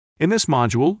In this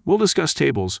module, we'll discuss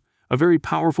tables, a very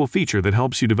powerful feature that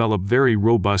helps you develop very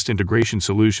robust integration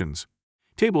solutions.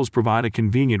 Tables provide a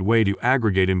convenient way to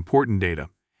aggregate important data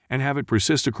and have it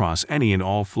persist across any and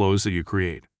all flows that you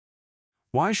create.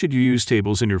 Why should you use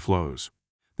tables in your flows?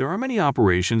 There are many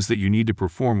operations that you need to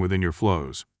perform within your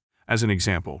flows. As an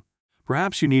example,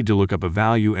 perhaps you need to look up a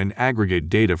value and aggregate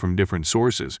data from different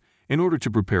sources in order to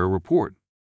prepare a report.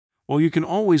 Well, you can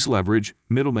always leverage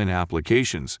middleman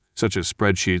applications, such as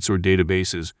spreadsheets or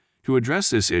databases, to address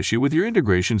this issue with your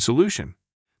integration solution.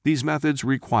 These methods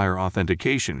require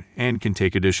authentication and can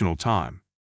take additional time.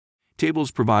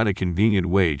 Tables provide a convenient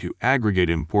way to aggregate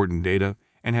important data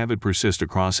and have it persist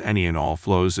across any and all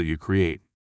flows that you create.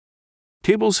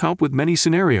 Tables help with many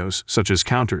scenarios, such as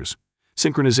counters,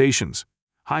 synchronizations,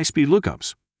 high-speed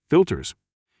lookups, filters,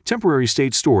 temporary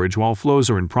state storage while flows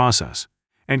are in process,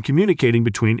 and communicating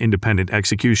between independent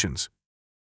executions.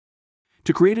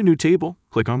 To create a new table,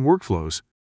 click on Workflows,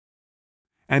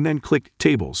 and then click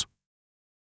Tables.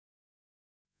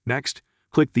 Next,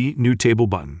 click the New Table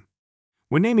button.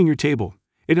 When naming your table,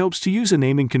 it helps to use a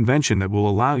naming convention that will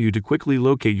allow you to quickly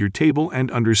locate your table and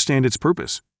understand its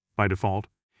purpose. By default,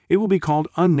 it will be called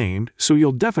Unnamed, so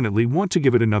you'll definitely want to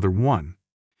give it another one.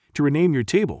 To rename your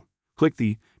table, click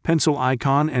the pencil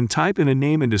icon and type in a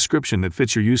name and description that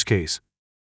fits your use case.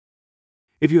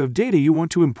 If you have data you want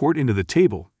to import into the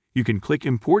table, you can click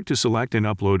Import to select and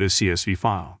upload a CSV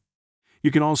file.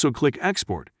 You can also click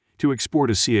Export to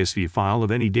export a CSV file of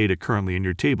any data currently in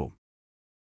your table.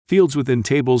 Fields within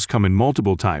tables come in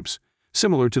multiple types,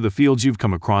 similar to the fields you've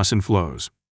come across in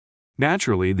flows.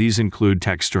 Naturally, these include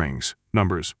text strings,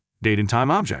 numbers, date and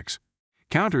time objects,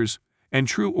 counters, and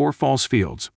true or false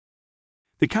fields.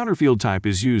 The counterfield type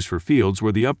is used for fields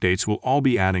where the updates will all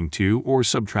be adding to or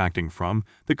subtracting from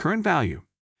the current value.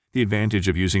 The advantage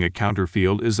of using a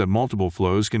counterfield is that multiple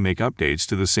flows can make updates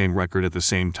to the same record at the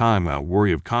same time without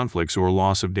worry of conflicts or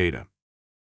loss of data.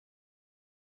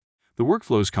 The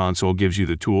Workflows console gives you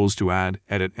the tools to add,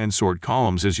 edit, and sort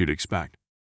columns as you'd expect.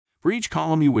 For each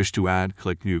column you wish to add,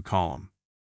 click New Column.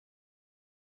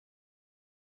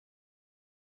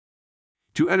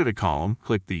 To edit a column,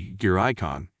 click the gear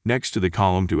icon next to the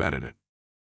column to edit it.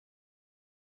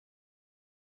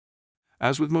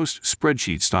 As with most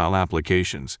spreadsheet-style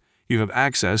applications, you have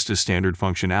access to standard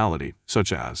functionality,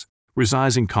 such as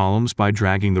resizing columns by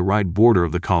dragging the right border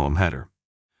of the column header,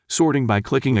 sorting by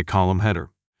clicking a column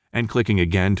header, and clicking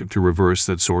again to reverse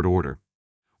that sort order,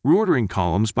 reordering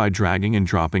columns by dragging and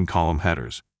dropping column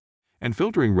headers, and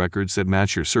filtering records that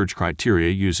match your search criteria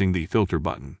using the Filter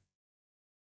button.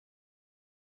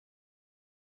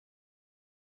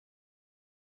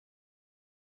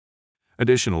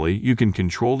 Additionally, you can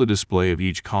control the display of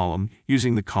each column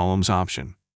using the Columns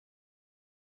option.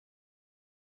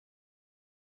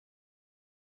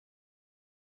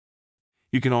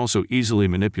 You can also easily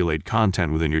manipulate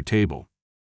content within your table.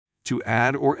 To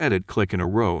add or edit, click in a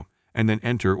row and then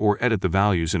enter or edit the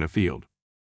values in a field.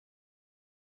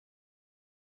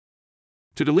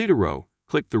 To delete a row,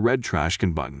 click the red trash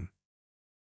can button.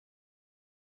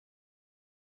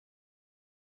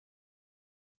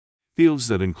 Fields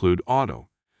that include auto,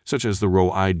 such as the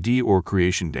row ID or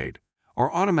creation date,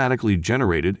 are automatically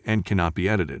generated and cannot be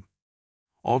edited.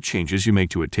 All changes you make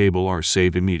to a table are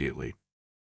saved immediately.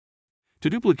 To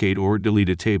duplicate or delete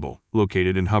a table, locate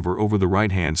it and hover over the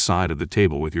right-hand side of the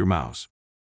table with your mouse.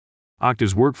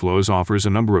 Okta's Workflows offers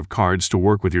a number of cards to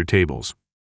work with your tables.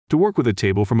 To work with a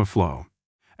table from a flow,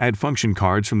 add function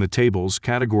cards from the tables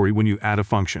category when you add a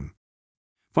function.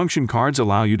 Function cards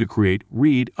allow you to create,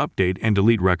 read, update, and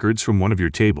delete records from one of your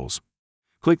tables.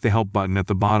 Click the Help button at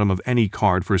the bottom of any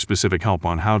card for specific help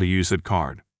on how to use that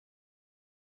card.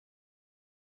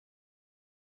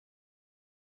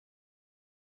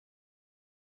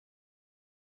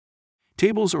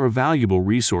 Tables are a valuable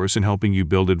resource in helping you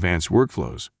build advanced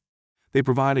workflows. They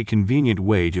provide a convenient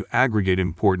way to aggregate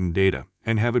important data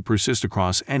and have it persist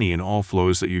across any and all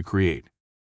flows that you create.